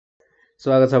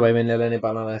स्वागत छ भाइ बहिनीहरुलाई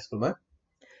नेपाल अनलाइन स्कुलमा।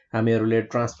 हामीहरुले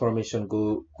ट्रान्सफर्मेसनको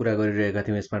कुरा गरिरहेका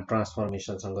थियौं। यसमा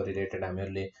ट्रान्सफर्मेसनसँग रिलेटेड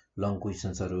हामीहरुले लङ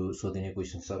क्वेशन्सहरु, सोधिने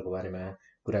क्वेशन्सहरुको बारेमा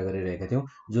कुरा गरिरहेका थियौं।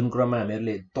 जुन क्रममा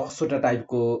हामीहरुले 10 वटा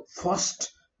टाइपको फर्स्ट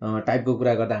टाइपको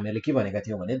कुरा गर्दा हामीहरुले के भनेका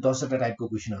थियौं भने 10 वटा टाइपको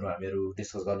क्वेशनहरु हामीहरु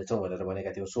डिस्कस गर्नेछौं भनेर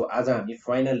भनेका थियौं। सो आज हामी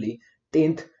फाइनली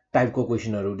 10th टाइपको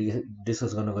क्वेशनहरु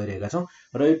डिस्कस गर्न गइरहेका छौं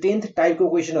र यो 10th टाइपको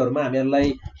क्वेशनहरुमा हामीहरुलाई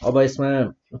अब यसमा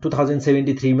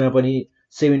 2073 मा पनि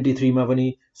 73 मा पनि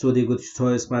सोधेको छ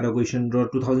यसबाट क्वेशन र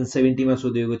 2070 मा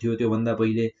सोधेको थियो त्यो भन्दा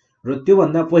पहिले र त्यो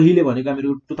भन्दा पहिले भनेको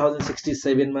हामीहरु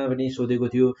 2067 मा पनि सोधेको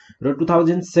थियो र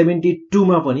 2072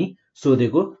 मा पनि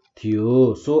सोधेको थियो।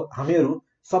 सो हामीहरु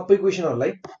सबै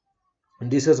क्वेशनहरुलाई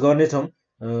डिस्कस गर्ने छौं।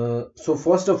 सो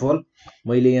फर्स्ट अफ अल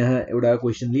मैले यहाँ एउटा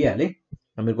क्वेशन लिइहाले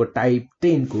हामीहरुको टाइप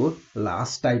 10 को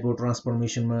लास्ट टाइप हो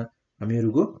ट्रान्सफर्मेसनमा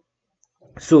हामीहरुको।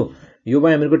 सो यो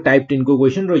भयो हामीहरुको टाइप 10 को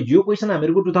क्वेशन र यो क्वेशन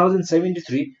हामीहरुको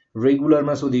 2073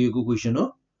 रेगुलरमा सोधिएको क्वेशन हो।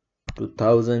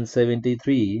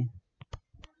 2073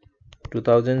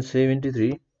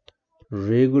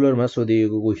 रेगुलरमा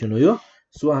सोधिएको क्वेशन हो यो।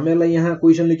 सो हामीहरुलाई यहाँ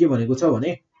क्वेशनले के भनेको छ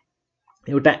भने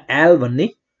एउटा एल भन्ने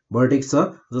भर्टेक्स छ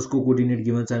जसको कोअर्डिनेट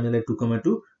गिभन छ हामीलाई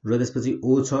 2,2 र त्यसपछि ओ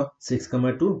छ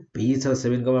 6,2, भी छ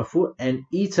 7,4 एन्ड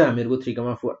ई छ हामीहरुको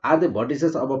 3,4 are the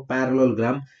vertices of a parallel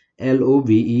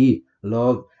LOVE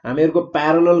love. हामीहरुको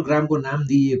parallel ग्रामको नाम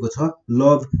दिइएको छ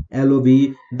लभ LOVE।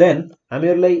 देन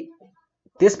हामीहरुलाई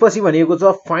त्यसपछि भनिएको छ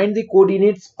find the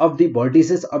coordinates of the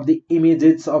vertices of the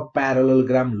images of parallel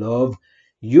gram love.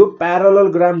 यो प्यारलल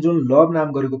ग्राम जुन लभ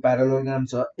नाम गरेको प्यारलल ग्राम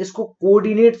छ यसको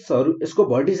कोअर्डिनेट्सहरु, यसको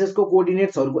भर्टिसेसको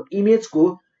कोअर्डिनेट्सहरुको इमेजको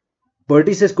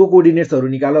भर्टिसेसको कोअर्डिनेट्सहरु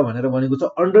निकाल भनेर भनेको छ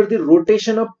under the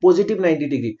rotation of positive 90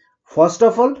 degree. First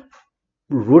of all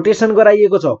rotation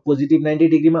गराइएको छ positive 90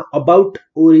 डिग्रीमा about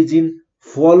origin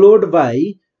followed by,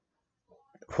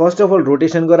 first of all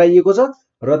rotation गराइएको छ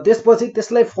र त्यसपछि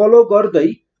त्यसलाई फलो गर्दै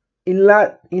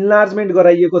इन्लार्जमेन्ट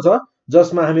गराइएको छ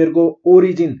जसमा हामीहरुको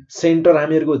ओरिजिन सेन्टर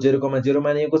हामीहरुको 0,0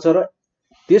 मानिएको छ र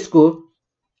त्यसको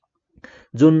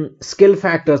जुन स्केल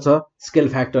फ्याक्टर छ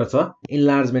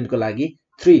इन्लार्जमेन्टको लागि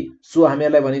 3। सो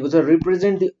हामीहरुलाई भनेको छ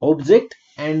represent the object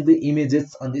and the images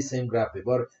on the same graph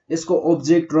paper. यसको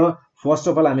ऑब्जेक्ट र फर्स्ट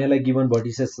अफ अल हामीहरुलाई गिभन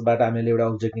भर्टिसेसबाट हामीले एउटा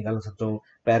ऑब्जेक्ट निकाल्न सक्छौं,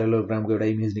 प्यारलल ग्रामको एउटा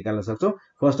इमेज निकाल्न सक्छौं।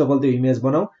 फर्स्ट अफ अल त्यो इमेज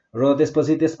बनाऊ र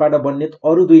त्यसपछि त्यसबाट बन्ने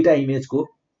अरु दुईटा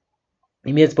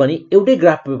इमेज पनि एउटै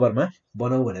ग्राफ पेपरमा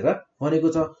बनाऊ भनेर भनेको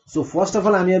छ। सो फर्स्ट अफ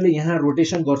अल हामीहरुले यहाँ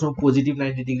रोटेसन गर्छौं positive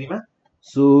 90 डिग्रीमा।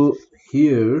 So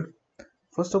here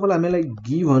first of all हामीलाई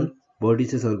गिभन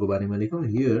भर्टिसेसहरुको बारेमा लेखौं।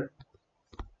 Here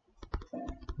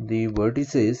the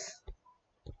vertices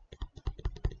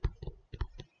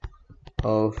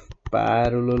of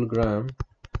parallel gram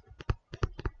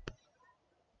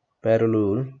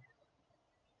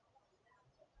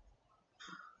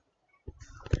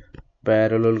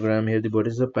here the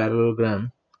vertices of parallel gram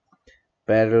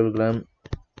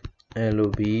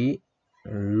LOV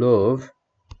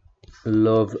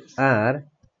love R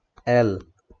L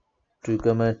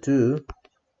 2,2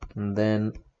 then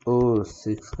O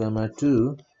 6,2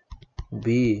 B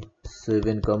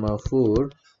 7,4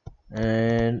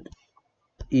 and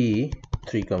E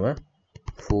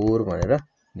 3,4 भनेर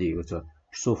दिएको छ।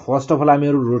 So first of all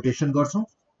हामीहरु rotation गर्छौं।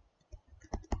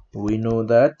 we know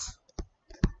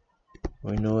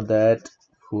that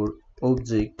for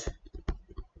object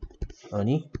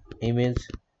अनि image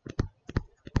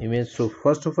so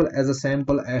first of all as a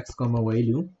sample x, y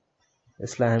लियौं।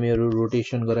 यसलाई हामीहरु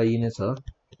rotation गराइने छ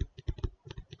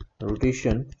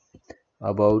rotation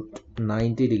about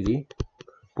 90 degree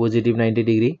positive 90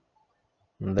 degree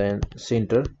then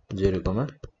center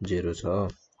 0,0 छ।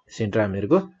 सेन्टर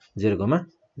हामीहरुको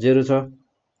 0,0 छ।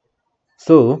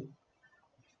 सो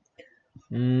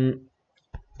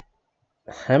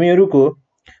हामीहरुको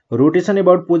रोटेसन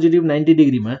अबाउट पोजिटिभ 90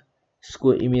 डिग्रीमा यसको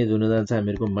image हुन जान्छ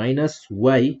हामीहरुको -y,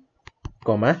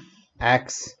 x।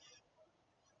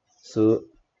 So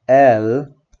L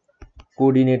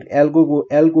coordinate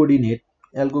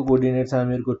छ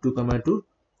हामीहरुको 2,2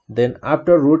 then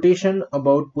after rotation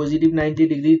about positive 90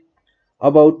 degree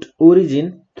about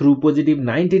origin through positive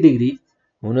 90 degree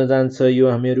हुन जान्छ यो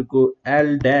हामीहरुको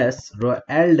L dash र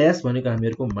L dash भनेको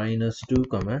हामीहरुको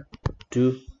 -2,2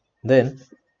 then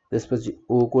त्यसपछि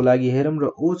O को लागि हेरौं र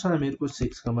O छ हामीहरुको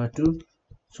 6,2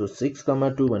 सो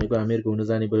 6,2 भनेको हामीहरुको हुन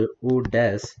जाने भयो O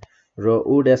dash र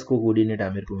O dash को कोअर्डिनेट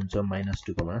हामीहरुको हुन्छ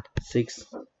 -2,6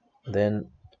 then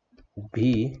B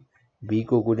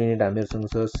को कोअर्डिनेट हामीहरुसँग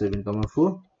छ 7,4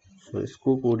 सो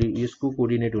यसको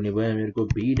कोअर्डिनेट हुने भयो हामीहरुको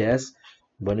B dash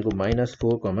भनेको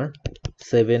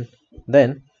 -4,7 देन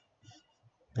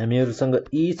हामीहरुसँग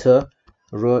E छ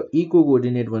र E को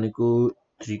कोअर्डिनेट भनेको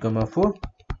 3,4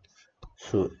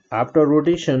 So after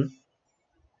rotation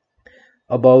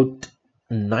about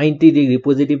 90 degree,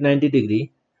 positive 90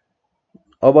 degree,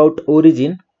 about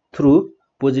origin through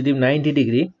positive 90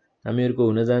 degree हामीहरुको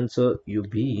हुन जान्छ यो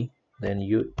b, then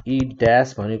यो e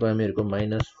dash भनेको हामीहरुको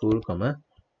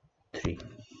 -4,3.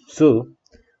 So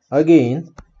again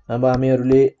अब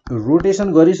हामीहरुले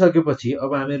रोटेसन गरिसकेपछि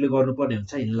अब हामीहरुले गर्नुपर्ने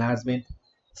हुन्छ इन्लार्जमेन्ट.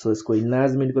 सो यसको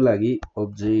इन्लार्जमेन्ट को लागि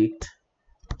ऑब्जेक्ट,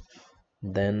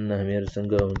 देन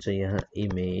हामीहरुसँग हुन्छ यहाँ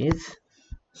image.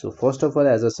 So first of all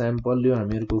as a sample यो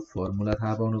हामीहरुको फर्मुला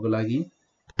थाहा पाउनको लागि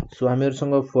सो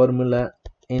हामीहरुसँग फर्मुला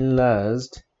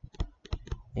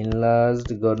इन्लार्ज्ड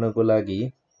गर्नको लागि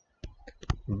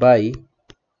by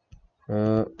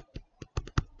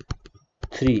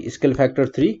 3 scale factor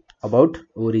 3 about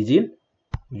origin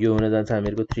यो हुन जान्छ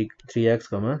हामीहरुको 3x,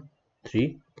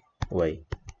 3y.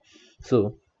 So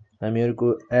हामीहरुको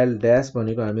l dash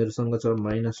भनेको हामीहरुसँग छ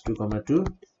 -2,2,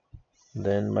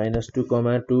 देन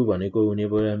 -2,2 भनेको हुने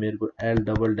भयो हामीहरुको l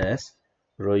डबल ड्याश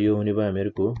र यो हुने भयो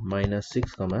हामीहरुको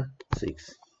 -6,6.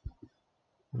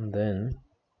 देन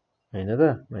हैन त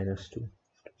 -2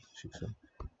 6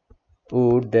 o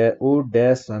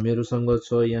dash हामीहरुसँग छ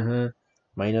यहाँ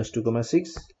 -2,6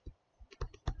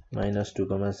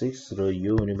 र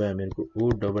यो हुने भयो हामीहरुको o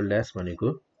डबल ड्याश भनेको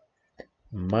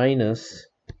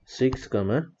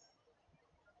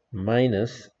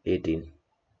 -6,-18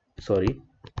 sorry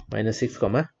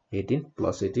 -6,18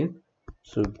 plus 18.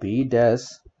 So b dash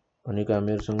भनेको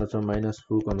हामीहरुसँग छ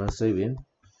 -4,7,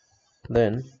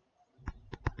 देन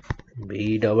b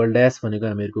डबल ड्याश भनेको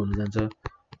हामीहरुको हुन जान्छ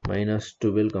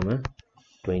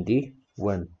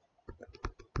 -12,21.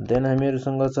 देन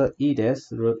हामीहरुसँग छ e dash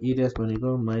र e dash भनेको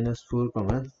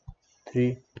 -4,3.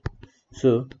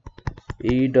 सो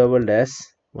e डबल ड्याश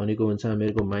भनेको हुन्छ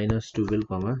हामीहरुको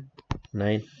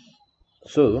 -12,9.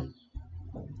 सो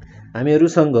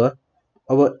हामीहरुसँग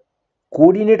अब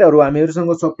कोअर्डिनेटहरु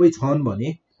हामीहरुसँग सबै छन् भने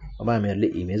अब हामीहरुले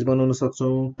इमेज बनाउन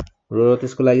सक्छौं र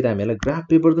त्यसको लागि त हामीलाई ग्राफ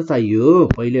पेपर त चाहियो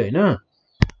पहिले हैन.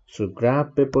 सो ग्राफ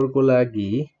पेपर को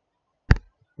लागि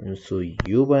सो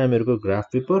यो भयो हामीहरुको ग्राफ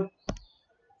पेपर.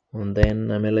 एन्ड देन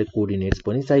हामीलाई कोअर्डिनेट्स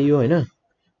पनि चाहियो हैन,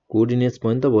 कोअर्डिनेट्स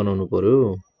पनि त बनाउनु पर्यो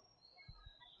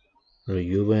र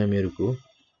यो भयो हामीहरुको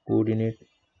कोअर्डिनेट.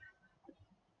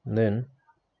 देन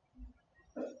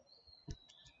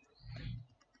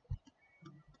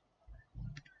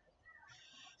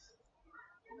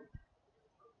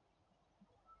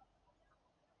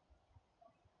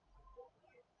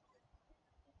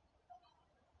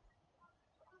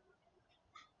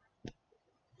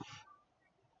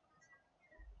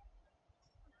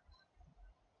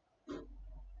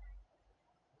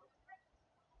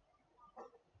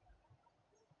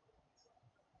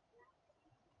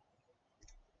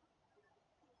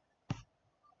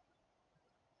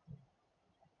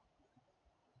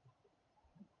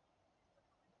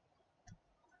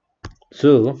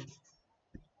सो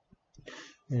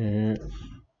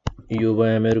यो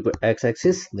भयो हामीहरुको x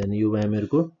एक्सिस, देन यो भयो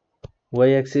हामीहरुको y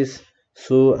axis.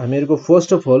 So हामीहरुको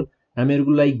first of all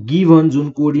हामीहरुको लागि गिवन जुन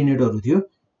कोअर्डिनेटहरु थियो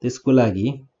त्यसको लागि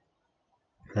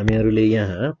हामीहरुले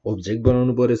यहाँ ऑब्जेक्ट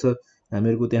बनाउनु परेछ.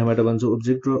 हामीहरुको त्यहाँबाट भन्छ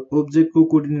ऑब्जेक्ट र ऑब्जेक्ट को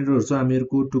कोअर्डिनेटहरु छ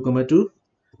हामीहरुको 2,2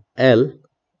 l,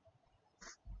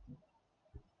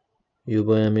 यो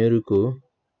भयो हामीहरुको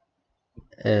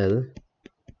l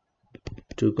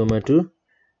 2,2,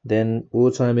 देन o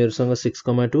छ हामीहरुसँग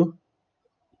 6,2,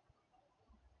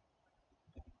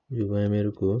 यो भयो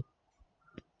हामीहरुको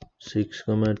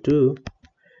 6,2,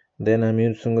 देन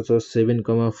हामीहरुसँग छ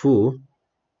 7,4,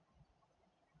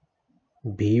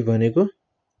 b भनेको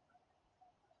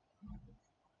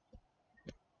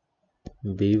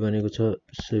छ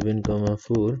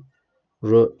 7,4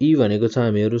 र e भनेको छ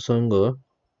हामीहरुसँग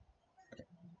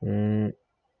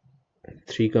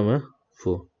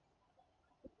 3,4,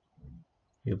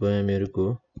 यो भयो हामीहरुको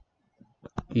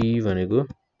e भनेको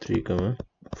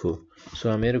 3,4. सो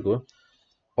हामीहरुको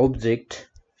ऑब्जेक्ट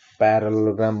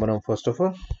प्यारालेलोग्राम बनाऊ फर्स्ट अफ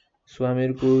अल. सो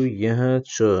हामीहरुको यहाँ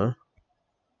छ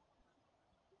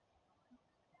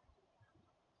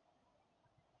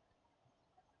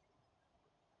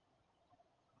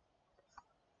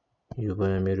यो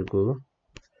भयो हामीहरुको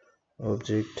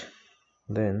ऑब्जेक्ट.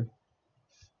 देन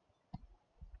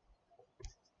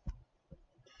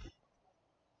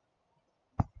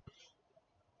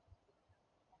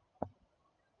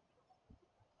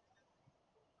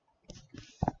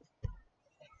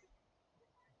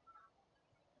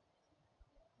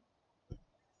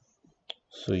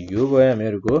सो यो भयो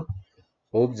हामीहरुको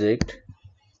ऑब्जेक्ट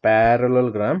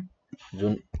प्यारालेलोग्राम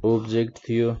जुन ऑब्जेक्ट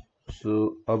थियो. सो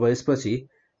अब यसपछि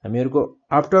हामीहरुको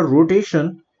आफ्टर रोटेसन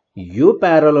यो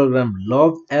प्यारालेलोग्राम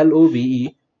LOVE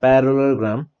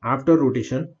parallelogram after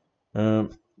rotation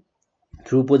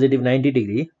through positive 90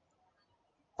 degree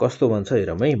कस्तो भन्छ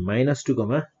हेरौँ है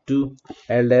 -2, 2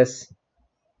 L dash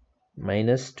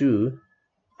 -2,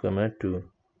 2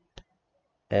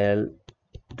 L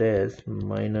dash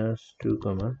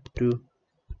 -2, 2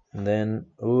 then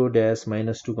O dash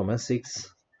 -2,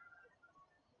 6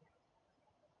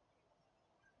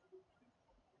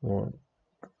 1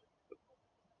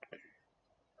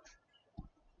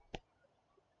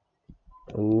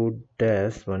 O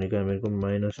dash भनेको हामीहरुको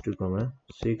 -2,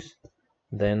 6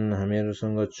 then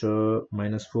हामीहरुसँग छ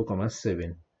 -4,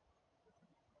 7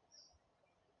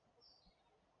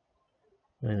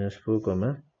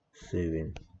 -4,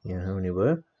 7 यहाँ हुने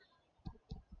भयो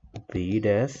B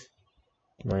dash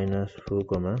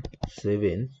 -4,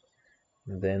 7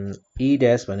 then E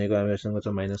dash भनेको हामीहरुसँग छ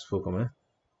 -4,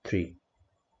 3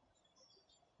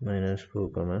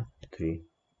 -4, 3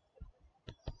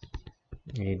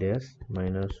 E dash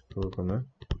 -4,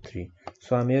 3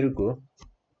 so हामीहरुको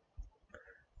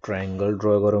triangle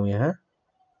draw गरौँ यहाँ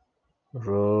र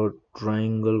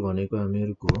ट्रायंगल भनेको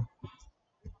हामीहरुको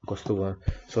कस्तो भयो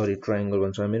सरी ट्रायंगल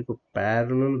भन्छ हामीहरुको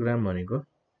प्यारालेलोग्राम भनेको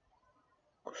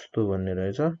कस्तो भन्ने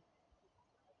रहेछ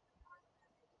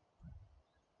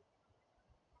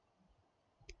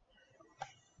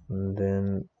देन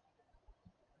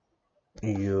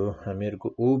यो हामीहरुको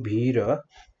OB र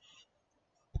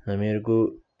हामीहरुको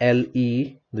LE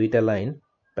दुईटा लाइन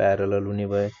प्यारालल हुने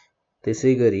भए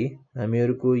त्यसैगरी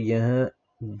हामीहरुको यहाँ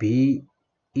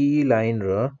BE लाइन र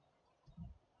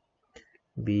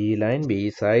B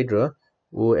साइड र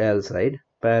OL साइड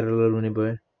प्यारालल हुने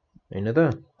भयो हैन त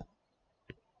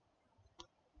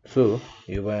सो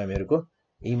यो भयो हामीहरुको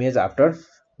इमेज आफ्टर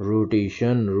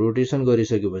रोटेसन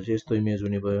गरिसकेपछि यस्तो इमेज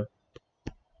हुने भयो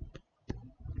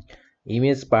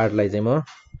इमेज पार्टलाई चाहिँ म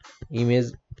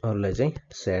इमेजहरुलाई चाहिँ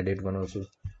शेडेड बनाउँछु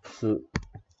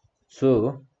सो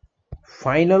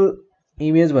फाइनल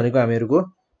इमेज भनेको हामीहरुको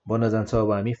बन्न जान्छ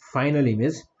अब हामी फाइनल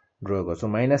इमेज ड्रा गर्छौं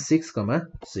 -6,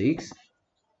 6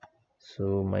 so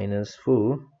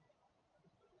 -4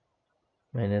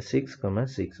 -6,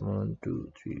 6 1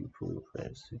 2 3 4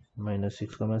 5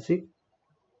 6 -6,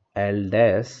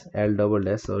 6 L double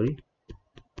dash sorry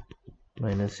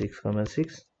 -6,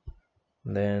 6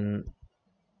 then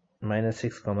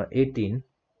 -6, 18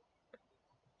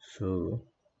 so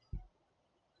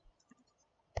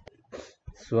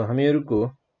हामीहरुको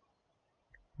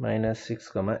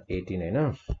 -6, 18 हैन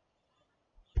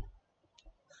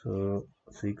so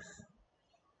 6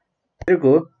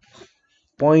 हामीहरुको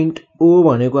पॉइंट O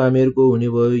भनेको हामीहरुको हुने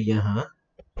भयो यहाँ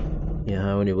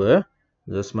हुने भयो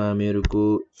जसमा हामीहरुको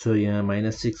छ यहाँ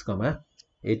 -6,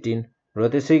 18 र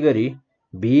त्यसैगरी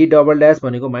B डबल ड्याश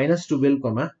भनेको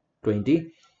 -12,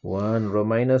 21 र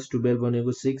 -12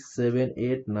 भनेको 6 7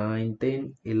 8 9 10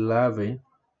 11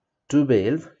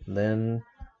 12 then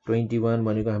 21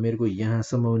 भनेको हामीहरुको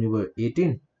यहाँसम्म हुने भयो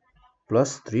 18 plus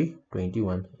 3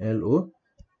 21 LO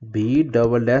B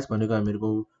double dash भनेको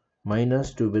हामीहरुको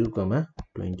 -12,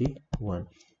 21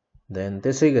 then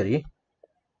त्यसैगरी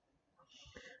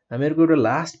हामीहरुको एउटा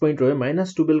लास्ट पोइन्ट रह्यो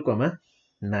 -12,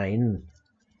 9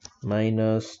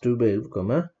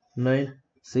 -12, 9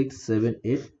 6 7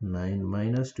 8 9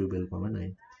 -12,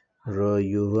 9 र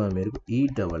यो हो हामीहरुको E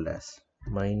डबल ड्याश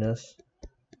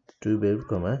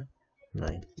 -12,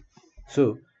 9 सो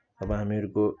अब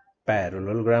हामीहरुको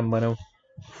प्यारालेलोग्राम बनाऊ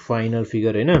फाइनल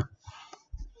फिगर हैन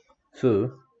सो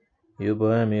यो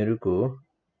भयो हामीहरुको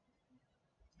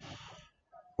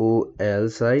OL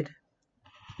साइड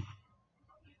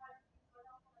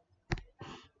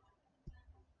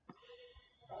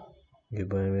यो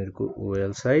भयो हामीहरुको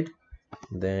OL साइड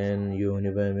देन यो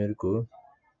हुने भयो हामीहरुको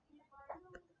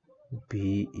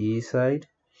BE साइड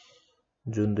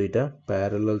जुन दुईटा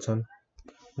प्यारालल छन्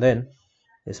देन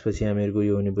यसपछि हामीहरुको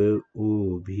यो हुने भयो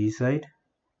OB साइड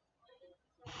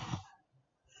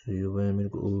सो यो भयो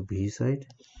हामीहरुको OB साइड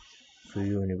सो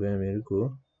यो हुने भयो हामीहरुको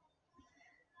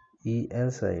EL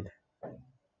साइड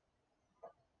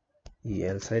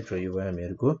र यो भयो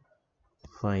हामीहरुको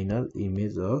final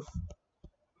image of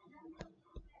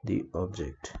the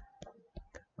object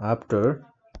after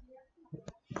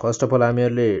first of all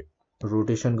हामीहरुले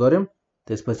rotation गर्यौं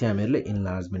त्यसपछि हामीहरुले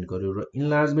इन्लार्जमेन्ट गर्यौं र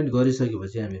इन्लार्जमेन्ट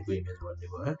गरिसकेपछि हामीहरुको इमेज बन्ने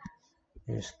भयो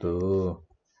यस्तो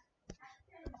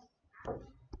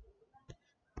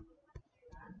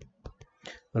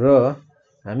र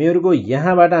हामीहरुको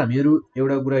यहाँबाट हामीहरु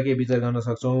एउटा कुरा के विचार गर्न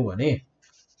सक्छौं भने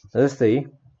जस्तै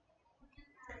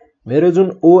मेरो जुन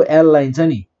OL लाइन छ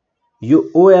नि यो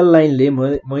OL लाइनले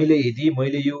मैले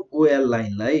यो OL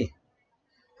लाइनलाई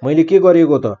मैले के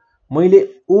गरेको त मैले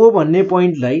O भन्ने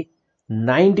पोइन्टलाई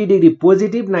 90 डिग्री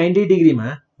पोजिटिभ 90 डिग्रीमा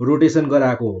रोटेसन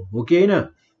गराएको हो कि हैन।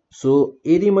 सो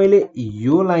यदि मैले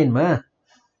यो लाइनमा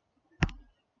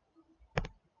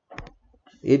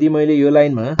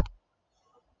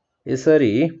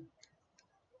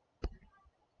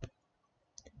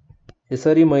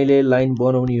यसरी मैले लाइन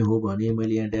बनाउने हो भने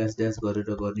मैले यहाँ ड्यास ड्यास गरेर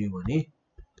गर्ने हो भने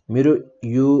मेरो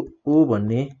यो ओ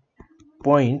भन्ने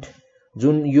पोइन्ट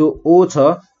जुन यो ओ छ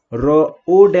र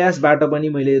ओ ड्यासबाट पनि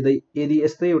मैले यदि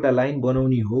यस्तै एउटा लाइन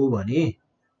बनाउने हो भने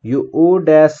यो ओ र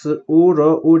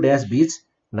ओ ड्यास बीच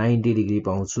 90 डिग्री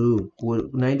पाउँछु।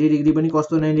 90 डिग्री पनि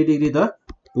कस्तो 90 डिग्री त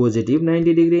पोजिटिभ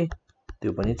 90 डिग्री,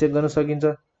 त्यो पनि चेक गर्न सकिन्छ।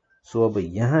 सो अब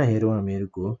यहाँ हेरौँ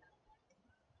हामीहरुको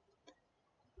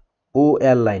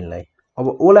ओएल लाइनलाई, अब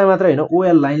ओ लाई मात्र हैन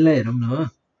ओएल लाइनलाई हेरौँ न।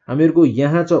 हामीहरुको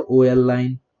यहाँ छ ओएल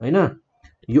लाइन हैन,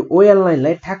 यो ओएल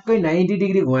लाइनलाई ठ्याक्कै 90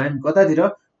 डिग्री घुमायो कतातिर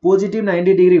पोजिटिभ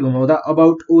 90 डिग्री घुमाउँदा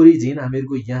अबाउट ओरिजिन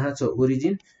हामीहरुको यहाँ छ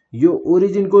ओरिजिन, यो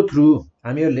ओरिजिनको थ्रु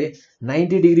हामीहरुले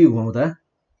 90 डिग्री घुमाउँदा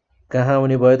कहाँ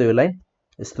आउने भयो त यो लाइन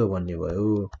यस्तो भन्ने भयो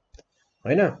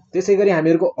हैन। त्यसैगरी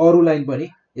हामीहरुको अरु लाइन पनि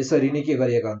यसरी नै के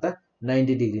गरिएका हुन् त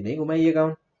 90 डिग्री नै घुमाइएका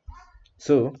हुन्।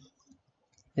 सो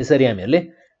यसरी हामीहरुले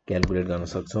क्याल्कुलेट गर्न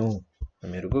सक्छौं।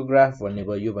 हामीहरुको ग्राफ भन्ने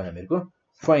भयो, यो भयो हामीहरुको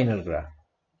फाइनल ग्राफ।